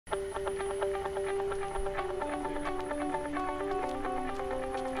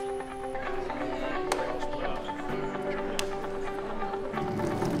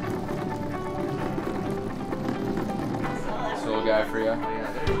for you.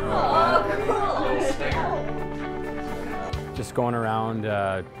 Just going around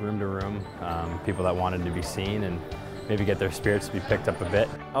room to room, people that wanted to be seen and maybe get their spirits to be picked up a bit.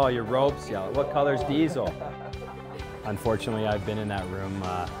 Oh, your ropes, yeah. What color's diesel? Unfortunately, I've been in that room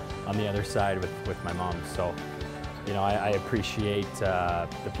on the other side with my mom, so you know, I appreciate the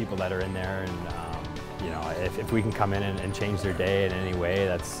people that are in there, and you know, if we can come in and change their day in any way,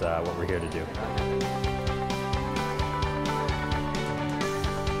 that's what we're here to do.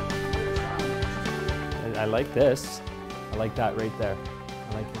 I like this. I like that right there.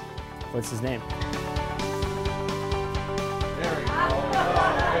 I like it. What's his name?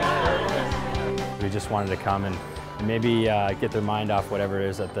 We just wanted to come and maybe get their mind off whatever it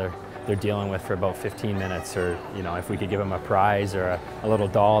is that they're dealing with for about 15 minutes, or you know, if we could give them a prize or a little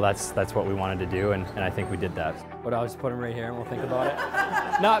doll, that's what we wanted to do, and I think we did that. But I'll just put him right here and we'll think about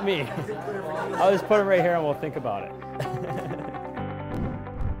it. Not me. I'll just put him right here and we'll think about it.